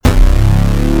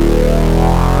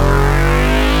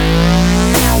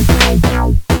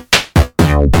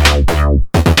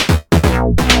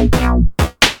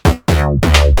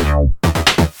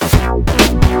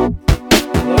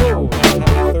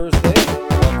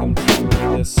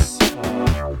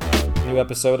new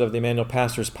episode of the Emmanuel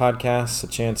Pastors Podcast, a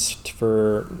chance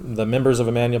for the members of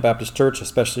Emmanuel Baptist Church,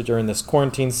 especially during this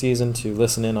quarantine season, to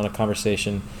listen in on a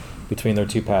conversation between their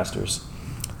two pastors.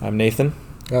 I'm Nathan.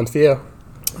 I'm Theo.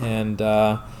 And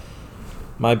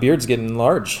my beard's getting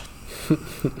large.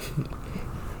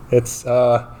 It's,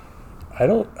 I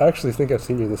don't actually think I've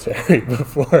seen you this hairy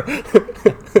before.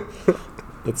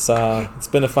 It's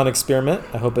been a fun experiment.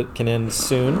 I hope it can end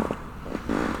soon.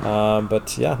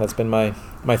 But yeah, that's been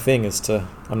my thing is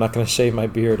I'm not going to shave my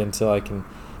beard until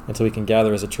we can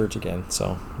gather as a church again.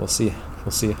 So we'll see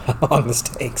how long this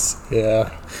takes.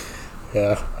 Yeah.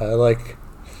 I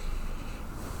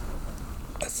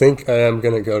think I am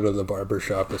going to go to the barber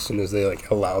shop as soon as they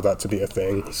allow that to be a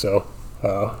thing. So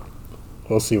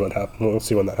we'll see what happens. We'll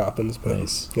see when that happens. But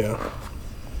nice. Yeah.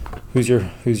 Who's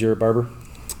your barber?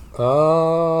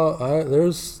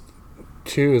 There's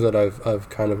two that I've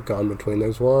kind of gone between.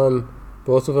 There's one,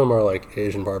 both of them are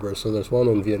Asian barbers, so there's one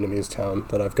in Vietnamese town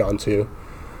that I've gone to,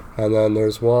 and then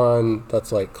there's one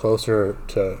that's closer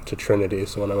to Trinity,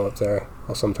 so when I'm up there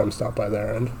I'll sometimes stop by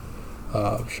there, and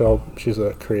she's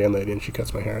a Korean lady and she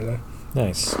cuts my hair there.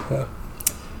 Nice.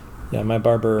 Yeah, my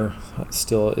barber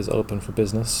still is open for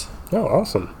business. Oh,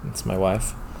 awesome. It's my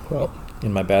wife. Well,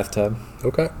 in my bathtub.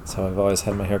 Okay. That's how I've always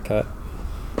had my hair cut.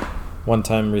 One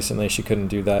time recently, she couldn't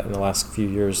do that in the last few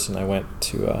years, and I went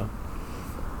to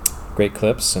Great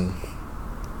Clips, and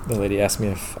the lady asked me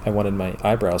if I wanted my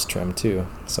eyebrows trimmed too.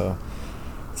 So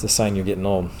it's a sign you're getting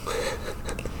old.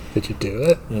 Did you do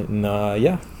it? And,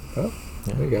 yeah. Oh,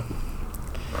 yeah. There you go.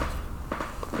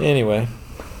 Anyway,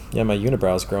 yeah, my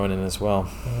unibrow's growing in as well.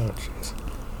 Oh, jeez.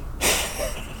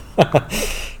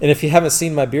 And if you haven't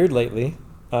seen my beard lately,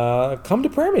 come to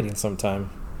prayer meeting sometime.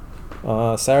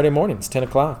 Saturday mornings, 10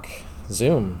 o'clock.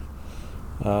 Zoom.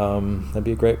 That'd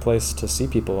be a great place to see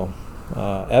people.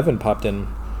 Evan popped in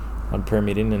on prayer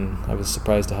meeting, and I was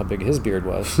surprised at how big his beard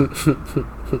was.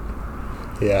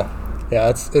 Yeah.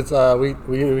 It's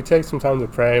we take some time to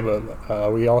pray,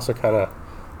 but we also kind of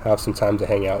have some time to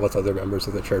hang out with other members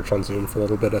of the church on Zoom for a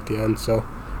little bit at the end. So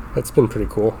it's been pretty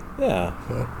cool. Yeah.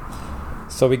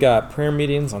 So we got prayer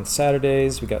meetings on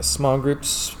Saturdays. We got small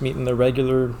groups meeting the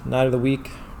regular night of the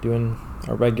week, doing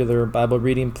our regular Bible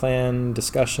reading plan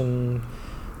discussion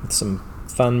with some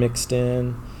fun mixed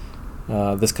in.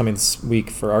 This coming week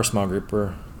for our small group,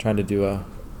 we're trying to do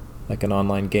an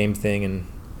online game thing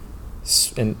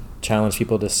and challenge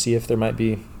people to see if there might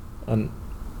be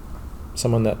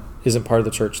someone that isn't part of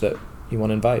the church that you want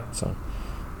to invite. So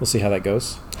we'll see how that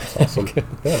goes. That's awesome.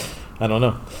 Yeah. I don't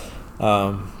know.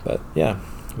 But yeah,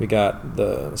 we got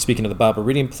speaking of the Bible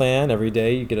reading plan, every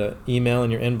day you get an email in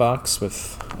your inbox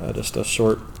with just a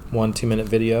short 1-2 minute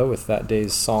video with that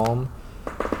day's psalm.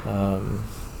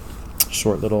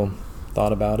 Short little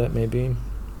thought about it, maybe.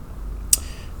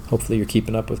 Hopefully you're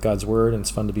keeping up with God's Word, and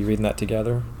it's fun to be reading that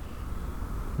together.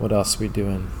 What else are we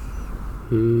doing?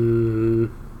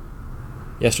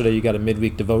 Yesterday you got a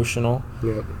midweek devotional.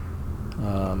 Yeah.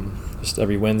 Just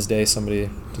every Wednesday,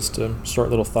 just a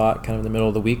short little thought kind of in the middle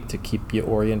of the week to keep you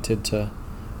oriented to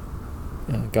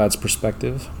God's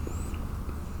perspective.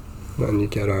 And you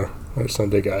get our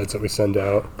Sunday guides that we send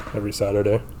out every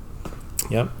Saturday.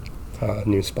 Yep.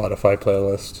 New Spotify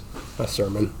playlist, a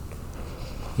sermon.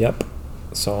 Yep.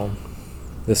 So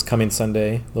this coming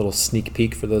Sunday, little sneak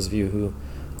peek for those of you who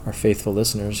are faithful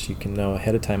listeners, you can know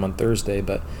ahead of time on Thursday,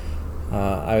 but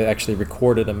I actually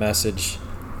recorded a message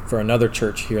for another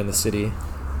church here in the city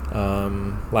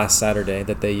last Saturday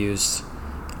that they used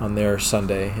on their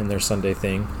Sunday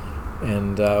thing,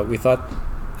 and we thought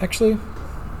actually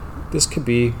this could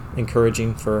be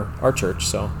encouraging for our church,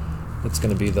 so it's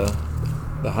going to be the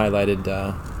highlighted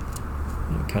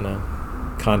kind of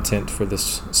content for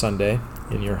this Sunday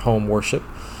in your home worship.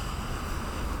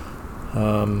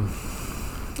 I'm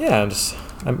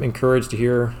encouraged to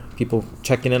hear people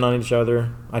checking in on each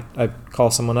other. I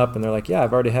call someone up and they're like, yeah,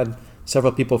 I've already had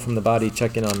several people from the body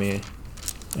check in on me,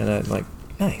 and I'm like,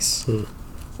 nice. We've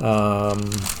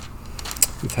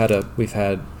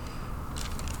had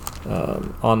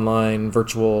online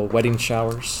virtual wedding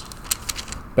showers.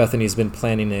 Bethany's been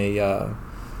planning a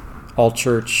all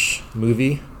church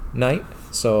movie night,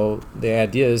 so the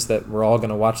idea is that we're all going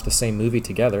to watch the same movie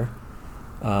together,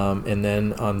 and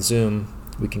then on Zoom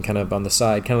we can kind of on the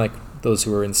side, kind of like those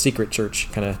who are in secret church,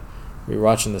 kind of we were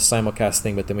watching the simulcast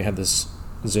thing, but then we had this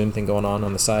Zoom thing going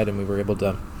on the side, and we were able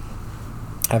to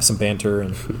have some banter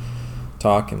and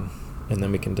talk, and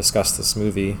then we can discuss this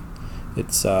movie.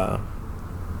 It's I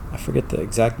forget the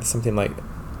exact, something like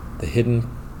the hidden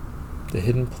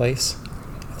place.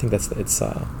 I think it's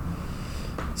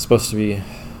supposed to be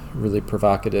really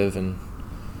provocative and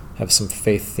have some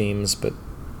faith themes, but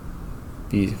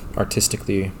be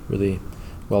artistically really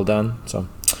well done. So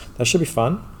that should be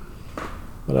fun.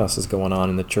 What else is going on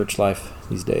in the church life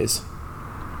these days?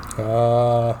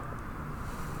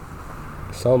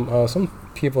 Some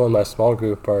people in my small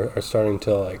group are starting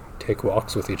to like take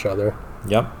walks with each other.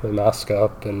 Yep. They mask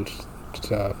up and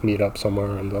meet up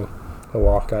somewhere and they'll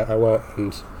walk. I went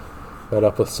and met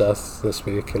up with Seth this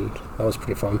week, and that was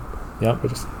pretty fun. Yep. We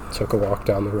just took a walk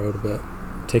down the road a bit.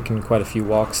 Taken quite a few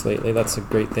walks lately. That's a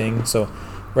great thing. So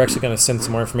we're actually going to send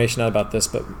some more information out about this,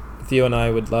 but Theo and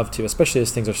I would love to, especially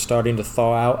as things are starting to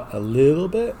thaw out a little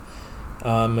bit.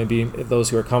 Maybe those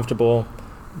who are comfortable,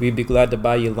 we'd be glad to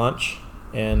buy you lunch,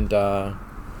 and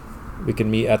we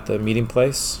can meet at the meeting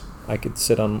place. I could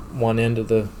sit on one end of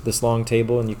this long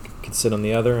table, and you could sit on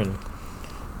the other. And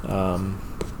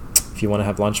if you want to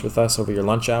have lunch with us over your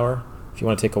lunch hour, if you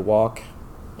want to take a walk,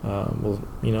 we'll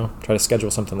try to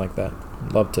schedule something like that.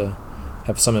 I'd love to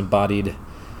have some embodied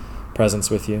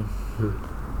presence with you.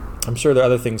 I'm sure there are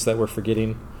other things that we're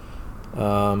forgetting.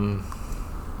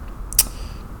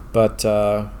 But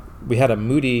we had a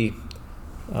Moody,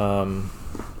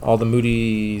 all the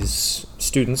Moody's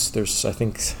students, there's I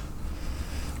think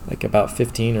like about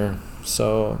 15 or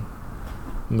so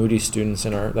Moody students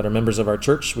that are members of our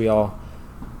church. We all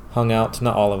hung out,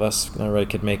 not all of us, not everybody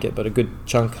could make it, but a good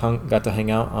chunk got to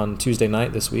hang out on Tuesday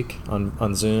night this week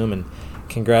on Zoom and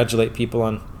congratulate people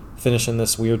on finishing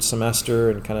this weird semester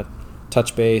and kind of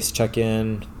touch base, check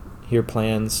in, hear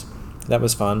plans. That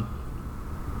was fun.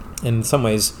 In some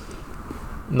ways,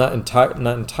 not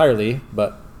entirely,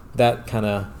 but that kind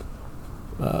of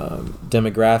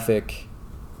demographic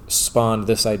spawned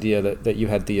this idea that you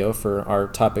had, Theo, for our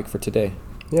topic for today.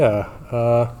 Yeah.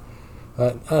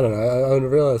 I don't know. I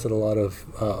realized that a lot of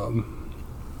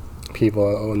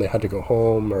people, when they had to go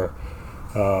home or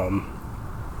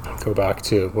go back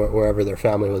to wherever their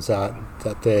family was at,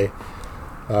 that they,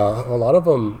 a lot of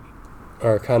them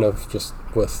are kind of just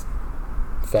with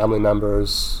family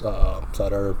members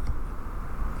that are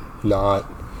not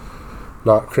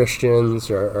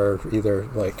Christians or either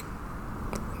like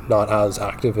not as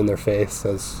active in their faith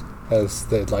as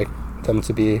they'd like them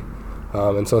to be,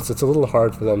 and so it's a little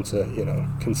hard for them to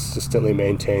consistently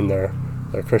maintain their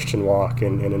Christian walk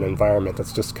in an environment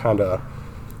that's just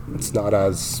it's not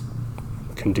as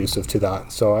conducive to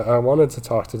that. So I wanted to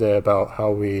talk today about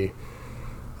how we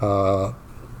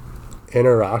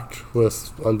interact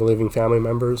with unbelieving family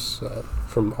members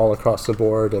from all across the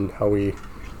board, and how we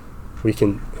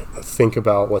can think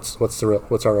about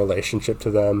what's our relationship to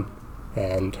them,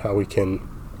 and how we can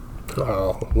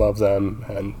love them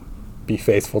and be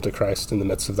faithful to Christ in the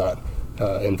midst of that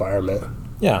environment.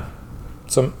 Yeah.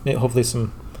 So hopefully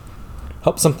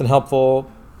something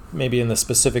helpful, maybe in the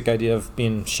specific idea of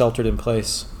being sheltered in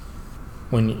place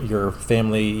when your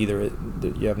family, either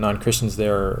you have non-Christians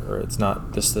there or it's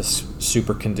not this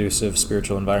super conducive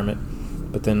spiritual environment,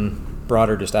 but then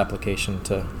broader just application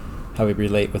to how we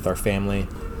relate with our family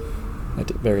at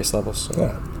various levels. So,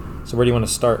 yeah. So where do you want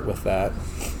to start with that?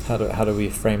 How do we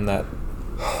frame that?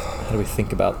 How do we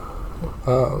think about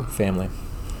family?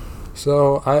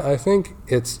 So I think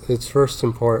it's first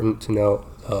important to note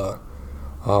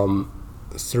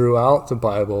throughout the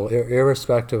Bible,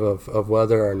 irrespective of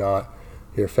whether or not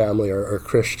your family are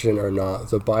Christian or not,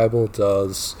 the Bible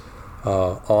does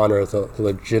honor the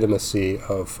legitimacy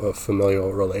of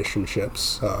familial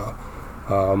relationships.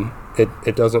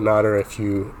 It doesn't matter if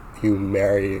you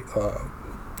marry,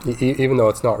 even though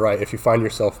it's not right, if you find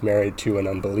yourself married to an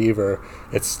unbeliever,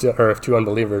 or if two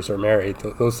unbelievers are married,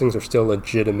 those things are still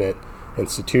legitimate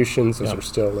institutions. Those are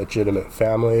still legitimate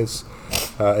families.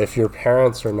 If your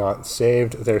parents are not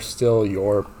saved, they're still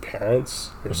your parents.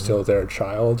 You're still their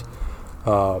child.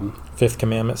 Fifth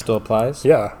commandment still applies?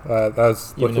 Yeah. I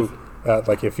was looking at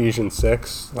like Ephesians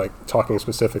 6, like talking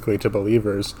specifically to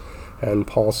believers, and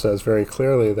Paul says very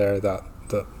clearly there that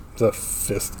the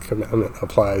fifth commandment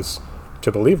applies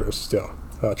to believers still.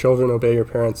 Children, obey your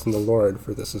parents in the Lord,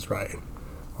 for this is right.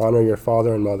 Honor your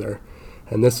father and mother.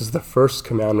 And this is the first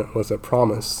commandment with a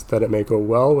promise, that it may go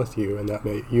well with you and that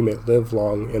you may live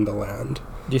long in the land.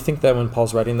 Do you think that when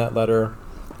Paul's writing that letter,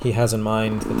 he has in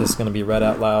mind that this is going to be read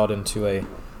out loud into a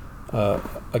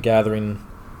gathering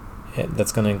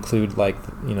that's going to include like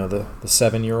the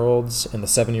 7-year-olds, and the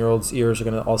 7-year-olds' ears are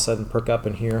going to all of a sudden perk up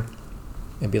and hear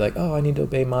and be like, oh, I need to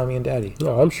obey mommy and daddy?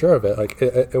 No, I'm sure of it. Like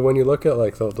when you look at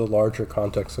like the larger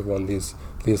context of when these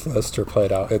lists are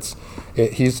played out,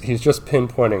 he's just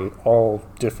pinpointing all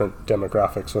different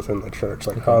demographics within the church,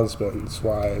 like husbands,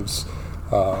 wives.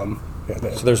 So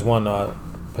there's one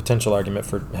potential argument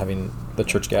for having the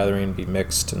church gathering be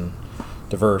mixed and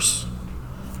diverse.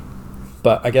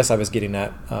 But I guess I was getting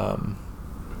at,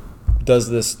 does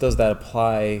that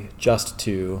apply just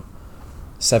to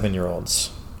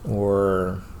 7-year-olds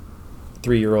or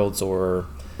 3-year-olds or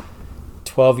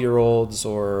 12-year-olds,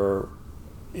 or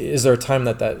is there a time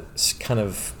that kind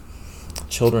of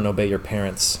children obey your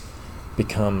parents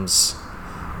becomes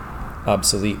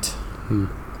obsolete?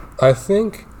 I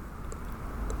think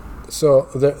so.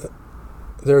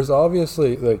 There's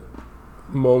obviously like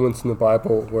moments in the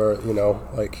Bible where,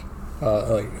 like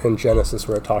in Genesis,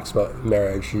 where it talks about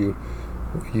marriage, you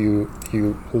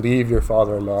leave your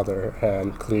father and mother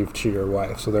and cleave to your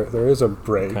wife. So there is a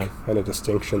break and a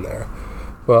distinction there.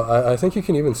 But I think you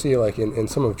can even see, like in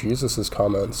some of Jesus's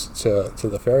comments to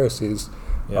the Pharisees,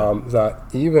 that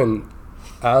even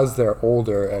as they're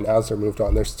older and as they're moved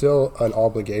on, there's still an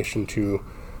obligation to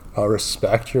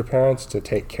respect your parents, to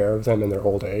take care of them in their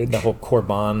old age. The whole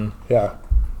Korban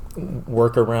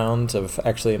workaround of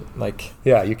actually like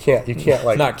you can't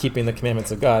like not keeping the commandments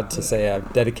of God to say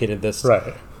I've dedicated this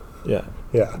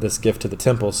this gift to the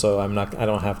temple, so I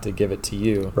don't have to give it to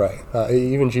you. Right.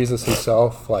 Even Jesus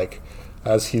himself, like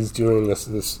as he's doing this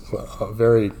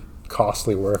very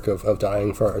costly work of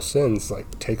dying for our sins,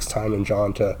 like takes time in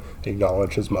John to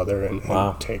acknowledge his mother and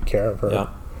take care of her.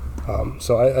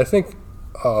 So I think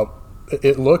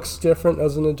it looks different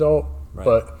as an adult,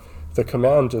 but the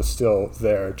command is still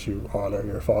there to honor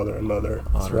your father and mother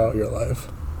throughout your life.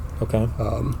 Okay.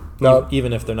 Now,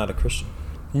 even if they're not a Christian.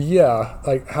 Yeah,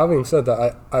 like having said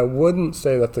that, I wouldn't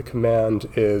say that the command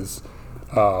is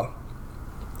that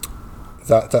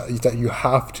you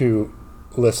have to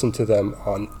listen to them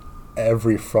on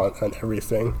every front and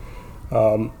everything.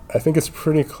 I think it's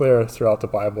pretty clear throughout the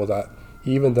Bible that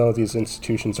even though these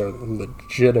institutions are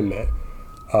legitimate,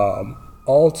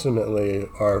 ultimately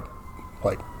are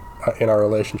like in our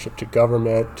relationship to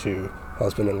government, to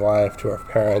husband and wife, to our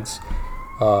parents,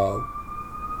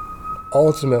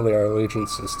 ultimately our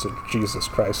allegiance is to Jesus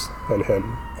Christ and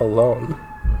him alone.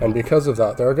 And because of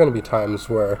that, there are going to be times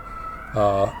where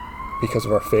because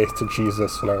of our faith to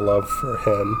Jesus and our love for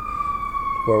him,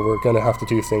 where we're going to have to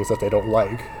do things that they don't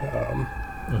like.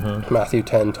 Matthew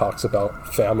 10 talks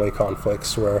about family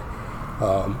conflicts where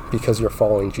because you're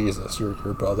following Jesus, your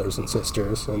brothers and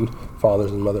sisters and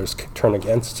fathers and mothers turn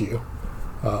against you.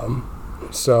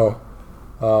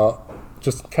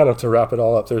 Just kind of to wrap it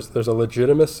all up, there's a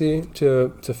legitimacy to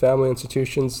family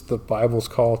institutions. The Bible's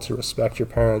call to respect your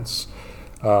parents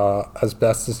as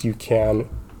best as you can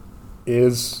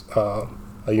is a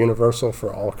universal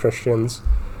for all Christians.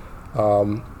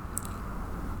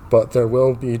 But there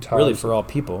will be times... Really, for all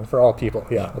people. For all people,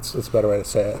 yeah. That's a better way to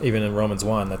say it. Even in Romans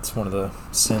 1, that's one of the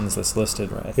sins that's listed,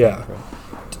 right? I think, right?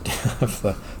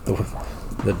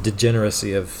 The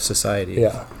degeneracy of society.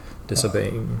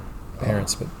 Disobeying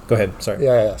parents. But go ahead, sorry.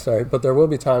 Sorry. But there will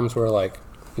be times where, like,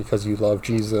 because you love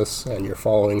Jesus and you're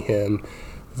following him,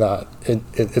 that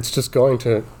it's just going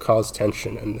to cause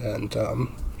tension, and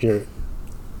you're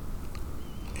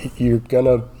going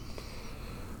to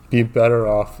be better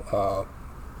off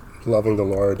loving the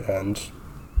Lord and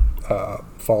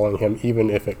following him,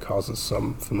 even if it causes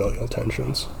some familial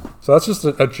tensions. So that's just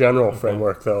a general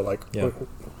framework, though. Like,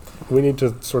 we need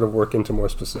to sort of work into more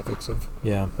specifics of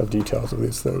details of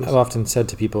these things. I've often said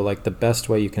to people, like, the best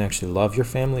way you can actually love your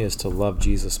family is to love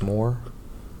Jesus more,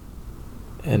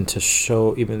 and to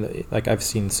show, even, like, I've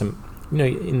seen some,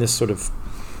 in this sort of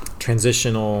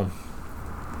transitional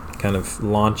kind of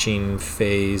launching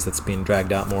phase that's being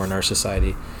dragged out more in our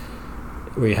society,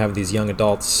 where you have these young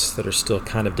adults that are still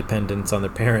kind of dependent on their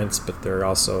parents, but they're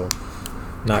also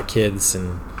not kids,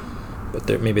 but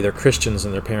maybe they're Christians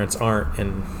and their parents aren't,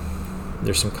 and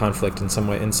there's some conflict in some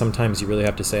way. And sometimes you really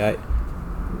have to say,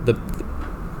 the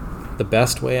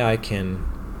best way I can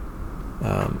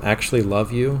actually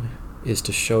love you is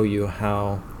to show you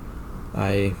how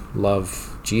I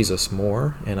love Jesus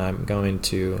more, and I'm going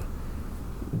to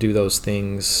do those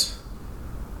things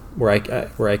where I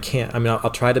can't. I mean,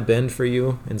 I'll try to bend for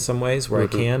you in some ways where I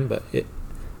can, but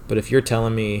if you're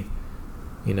telling me,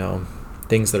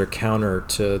 things that are counter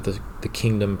to the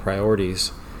kingdom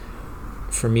priorities,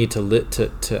 for me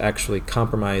to actually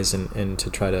compromise and to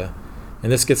try to,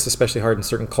 and this gets especially hard in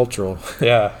certain cultural,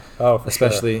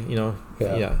 especially sure.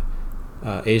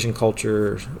 Asian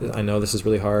culture. I know this is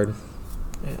really hard,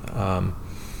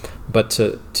 but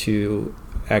to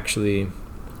actually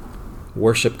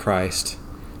worship Christ,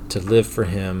 to live for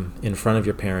him in front of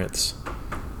your parents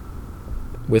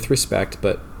with respect,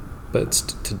 but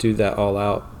to do that all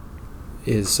out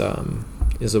is the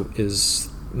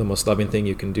most loving thing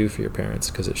you can do for your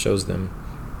parents, because it shows them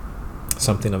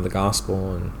something of the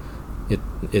gospel and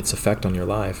its effect on your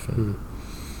life.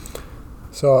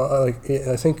 So,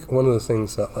 I think one of the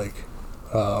things that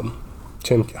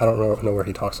Tim, I don't know where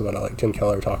he talks about it. Like Tim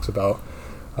Keller talks about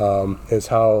is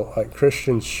how like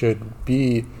Christians should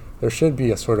be. There should be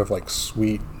a sort of like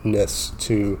sweetness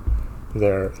to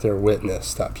their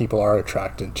witness, that people are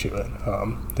attracted to it.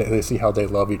 They see how they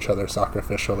love each other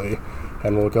sacrificially,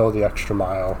 and will go the extra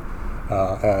mile,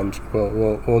 and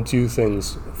will do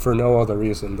things for no other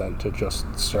reason than to just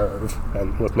serve,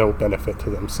 and with no benefit to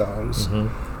themselves.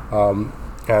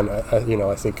 And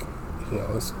I think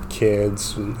as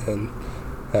kids and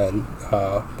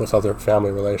with other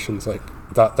family relations, like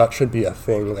that should be a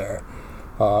thing there.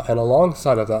 And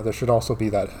alongside of that, there should also be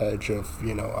that edge of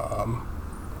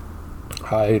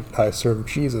I serve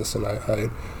Jesus, and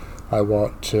I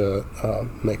want to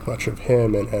make much of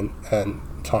him and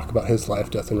talk about his life,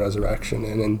 death, and resurrection.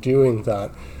 And in doing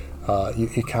that,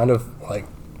 you kind of like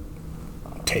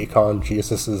take on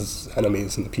Jesus's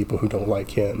enemies and the people who don't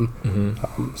like him.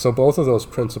 So both of those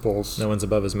principles. No one's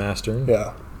above his master.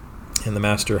 Yeah. And the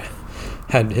master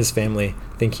had his family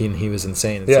thinking he was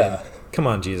insane. And Yeah. saying, come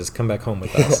on, Jesus, come back home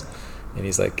with us. And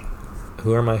he's like,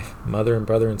 who are my mother and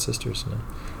brother and sisters?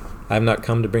 I have not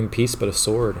come to bring peace, but a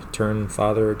sword. Turn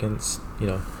father against,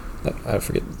 I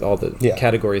forget all the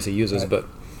categories he uses, but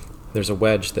there's a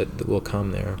wedge that will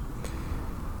come there.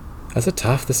 This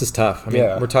is tough. I mean,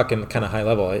 we're talking kind of high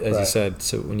level, as you said.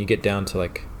 So when you get down to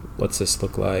like, what's this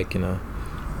look like, when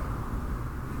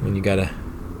you got to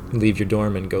leave your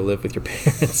dorm and go live with your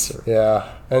parents.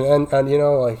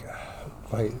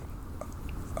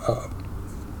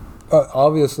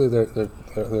 Obviously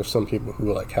there's some people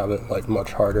who like have it like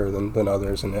much harder than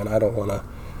others, and I don't want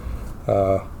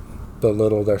to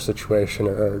belittle their situation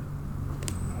or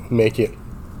make it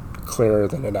clearer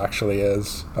than it actually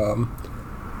is.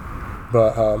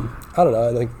 But I don't know.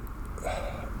 I think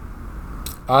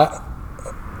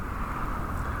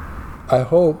I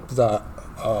hope that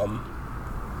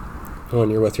when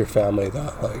you're with your family,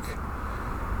 that like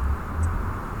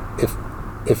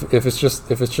if it's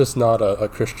just not a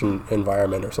Christian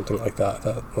environment or something like that,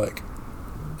 that like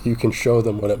you can show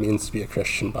them what it means to be a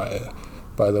Christian by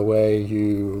the way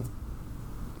you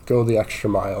go the extra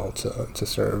mile to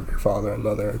serve your father and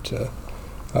mother, to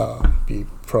be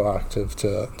proactive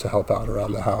to help out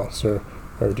around the house or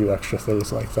do extra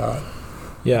things like that.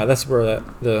 Yeah, that's where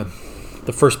the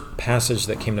first passage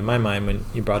that came to my mind when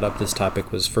you brought up this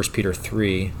topic was 1 Peter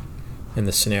 3, in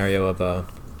the scenario of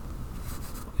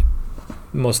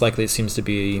most likely it seems to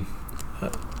be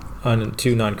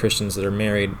two non-Christians that are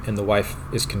married, and the wife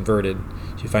is converted.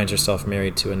 She finds herself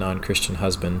married to a non-Christian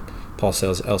husband. Paul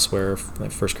says elsewhere,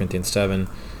 like 1 Corinthians 7,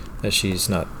 that she's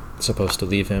not supposed to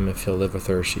leave him. If he'll live with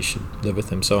her, she should live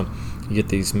with him. So you get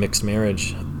these mixed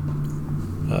marriage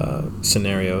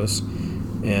scenarios,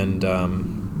 and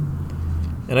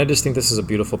I just think this is a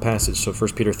beautiful passage. So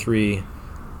 1 Peter 3,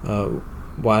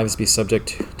 wives, be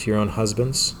subject to your own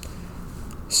husbands,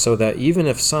 so that even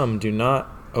if some do not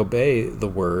obey the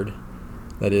word,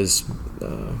 that is,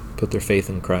 put their faith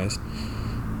in Christ,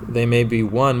 they may be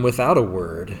won without a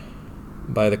word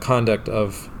by the conduct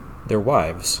of their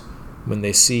wives, when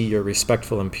they see your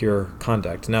respectful and pure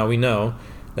conduct. Now we know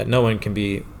that no one can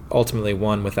be ultimately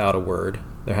won without a word.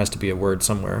 There has to be a word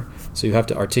somewhere. So you have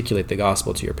to articulate the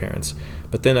gospel to your parents.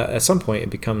 But then at some point it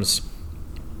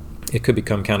could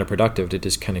become counterproductive to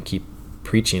just kind of keep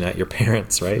preaching at your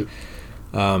parents, right?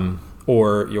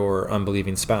 Or your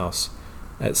unbelieving spouse.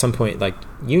 At some point,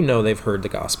 they've heard the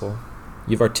gospel.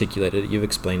 You've articulated it. You've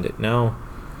explained it. Now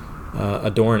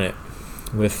adorn it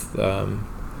with the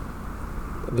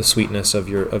sweetness of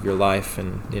your life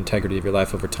and the integrity of your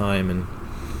life over time,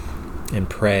 and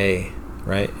pray,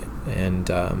 right? And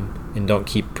don't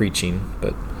keep preaching,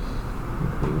 but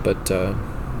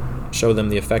show them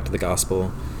the effect of the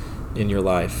gospel in your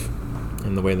life,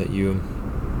 in the way that you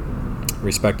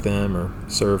respect them or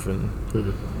serve and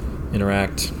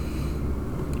interact.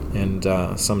 And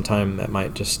sometime that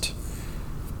might just,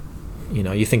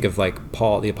 you think of like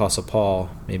Paul, the Apostle Paul,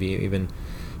 maybe even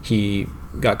he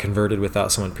got converted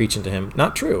without someone preaching to him.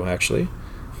 Not true, actually.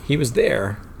 He was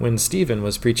there when Stephen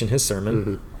was preaching his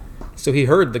sermon. So he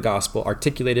heard the gospel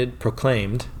articulated,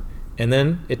 proclaimed, and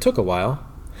then it took a while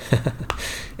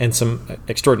and some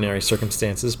extraordinary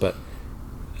circumstances, but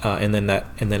and then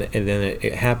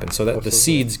it happened. So that Absolutely. The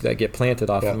seeds that get planted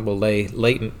often will lay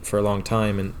latent for a long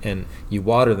time, and you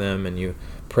water them and you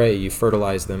pray, you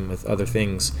fertilize them with other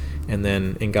things, and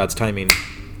then in God's timing,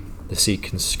 the seed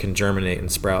can germinate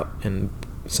and sprout, and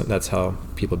so that's how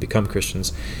people become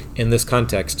Christians. In this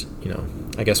context,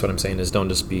 I guess what I'm saying is don't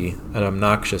just be an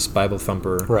obnoxious Bible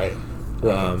thumper. Right.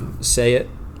 Say it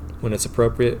when it's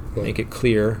appropriate, make it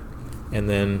clear, and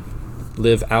then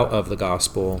live out of the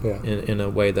gospel Yeah. in a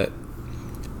way that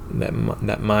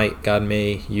God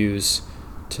may use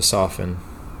to soften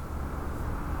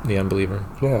the unbeliever.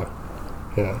 Yeah.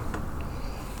 Yeah.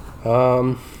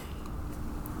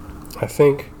 I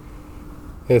think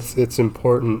it's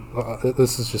important.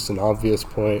 This is just an obvious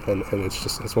point, and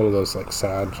it's one of those like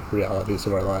sad realities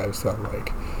of our lives that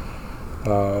like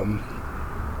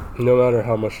no matter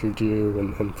how much you do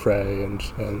and pray and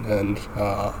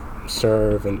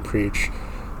serve and preach,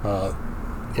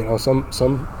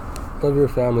 some of your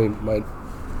family might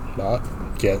not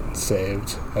get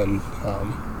saved, and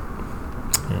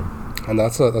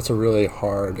that's a really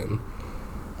hard and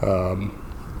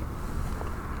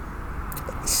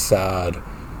sad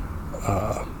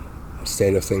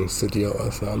state of things to deal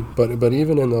with. But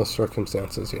even in those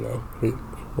circumstances,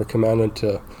 we're commanded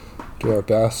to do our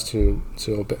best to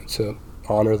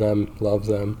honor them, love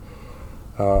them,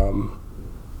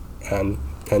 and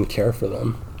care for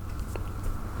them.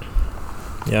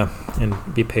 Yeah, and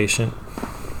be patient.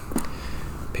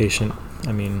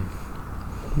 I mean,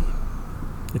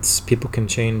 people can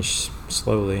change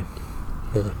slowly.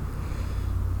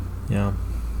 Yeah.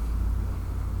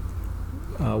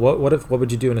 What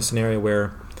would you do in a scenario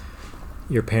where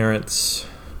your parents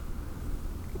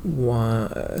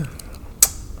want,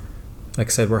 like I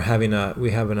said,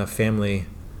 we have a family,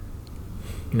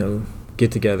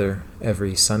 get together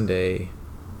every Sunday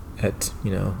at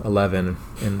 11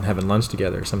 and having lunch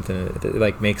together or something. It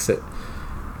like makes it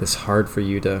this hard for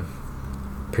you to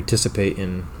participate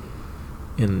in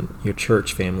your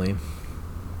church family.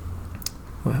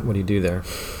 What do you do there?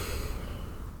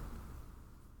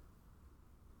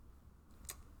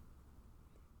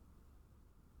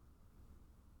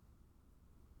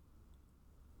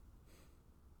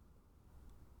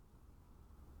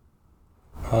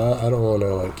 I don't want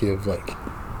to give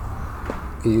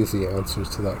easy answers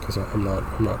to that because I'm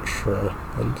not sure,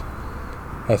 and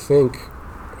I think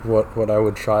what I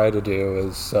would try to do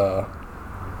is I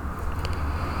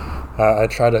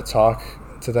try to talk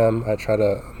to them. I try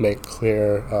to make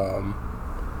clear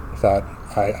that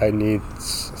I need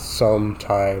some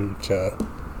time to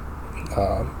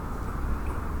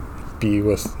be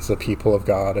with the people of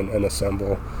God and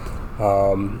assemble,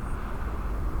 and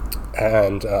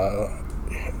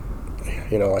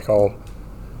all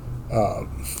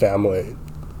family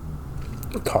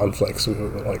conflicts, we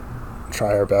would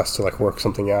try our best to work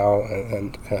something out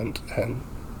and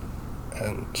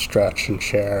stretch and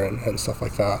share and stuff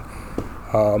like that.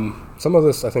 Some of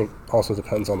this I think also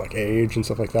depends on age and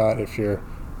stuff like that. If you're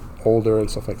older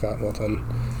and stuff like that, well then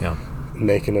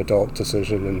make an adult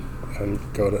decision and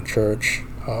go to church.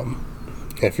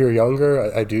 If you're younger,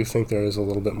 I do think there is a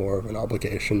little bit more of an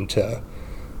obligation to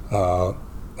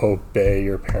obey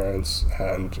your parents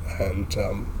and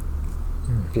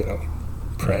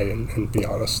pray and be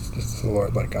honest with the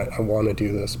Lord. I want to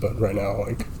do this, but right now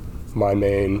my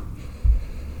main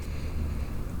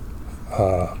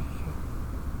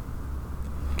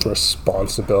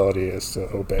responsibility is to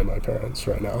obey my parents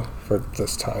right now for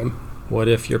this time. What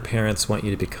if your parents want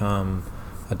you to become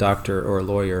a doctor or a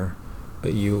lawyer,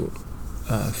 but you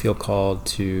feel called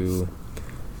to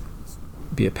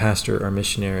be a pastor or a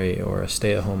missionary or a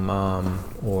stay-at-home mom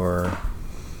or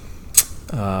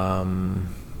a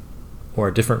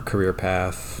different career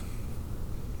path?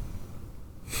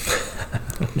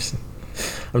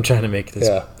 I'm trying to make this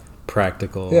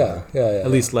practical. Yeah.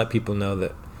 At least let people know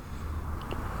that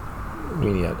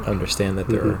we need to understand that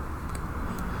there are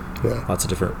lots of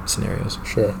different scenarios.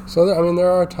 Sure. So there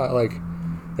are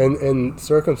in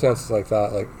circumstances like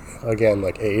that, again,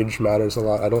 age matters a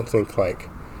lot. I don't think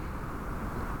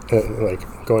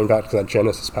going back to that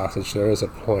Genesis passage, there is a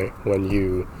point when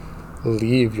you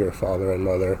leave your father and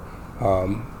mother,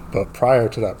 but prior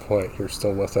to that point, you're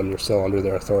still with them, you're still under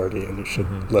their authority, and you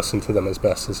should listen to them as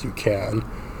best as you can.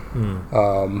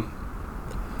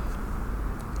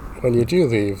 When you do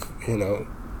leave,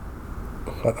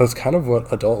 that's kind of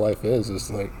what adult life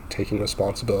is taking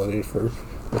responsibility for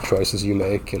the choices you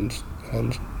make and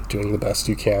doing the best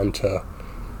you can to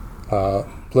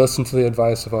listen to the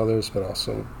advice of others, but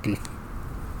also be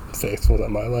faithful that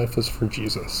my life is for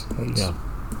Jesus.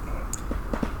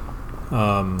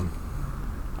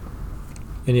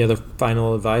 Any other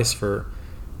final advice for,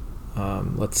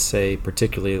 let's say,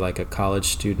 particularly a college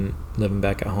student living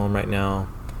back at home right now?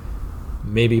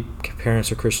 Maybe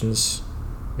parents are Christians,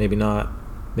 maybe not.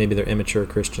 Maybe they're immature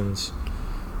Christians,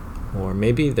 or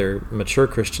maybe they're mature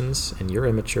Christians and you're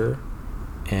immature,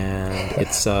 and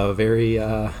it's very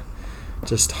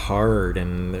just hard,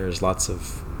 and there's lots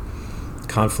of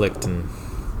conflict, and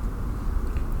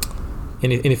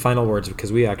Any final words,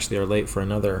 because we actually are late for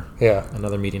another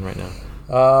meeting right now.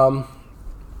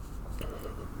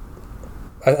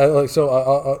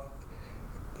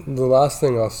 The last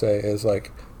thing I'll say is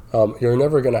like, you're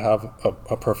never going to have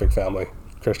a perfect family,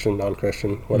 Christian,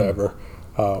 non-Christian, whatever.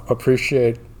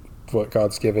 Appreciate what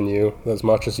God's given you as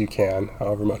much as you can,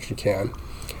 however much you can,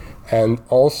 and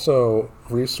also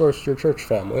resource your church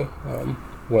family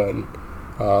when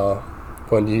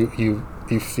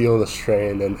you feel the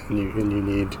strain and you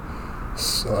need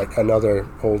like another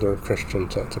older Christian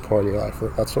to pour in your life.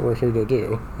 That's what we're here to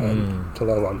do, and to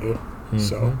love on you. Mm-hmm.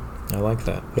 So I like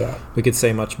that. Yeah, we could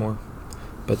say much more,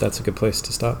 but that's a good place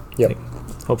to stop. Yep.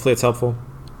 Hopefully it's helpful.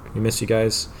 We miss you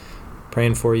guys.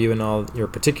 Praying for you in all your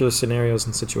particular scenarios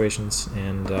and situations.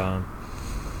 And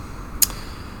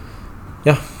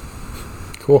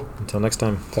cool. Until next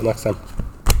time. Until next time.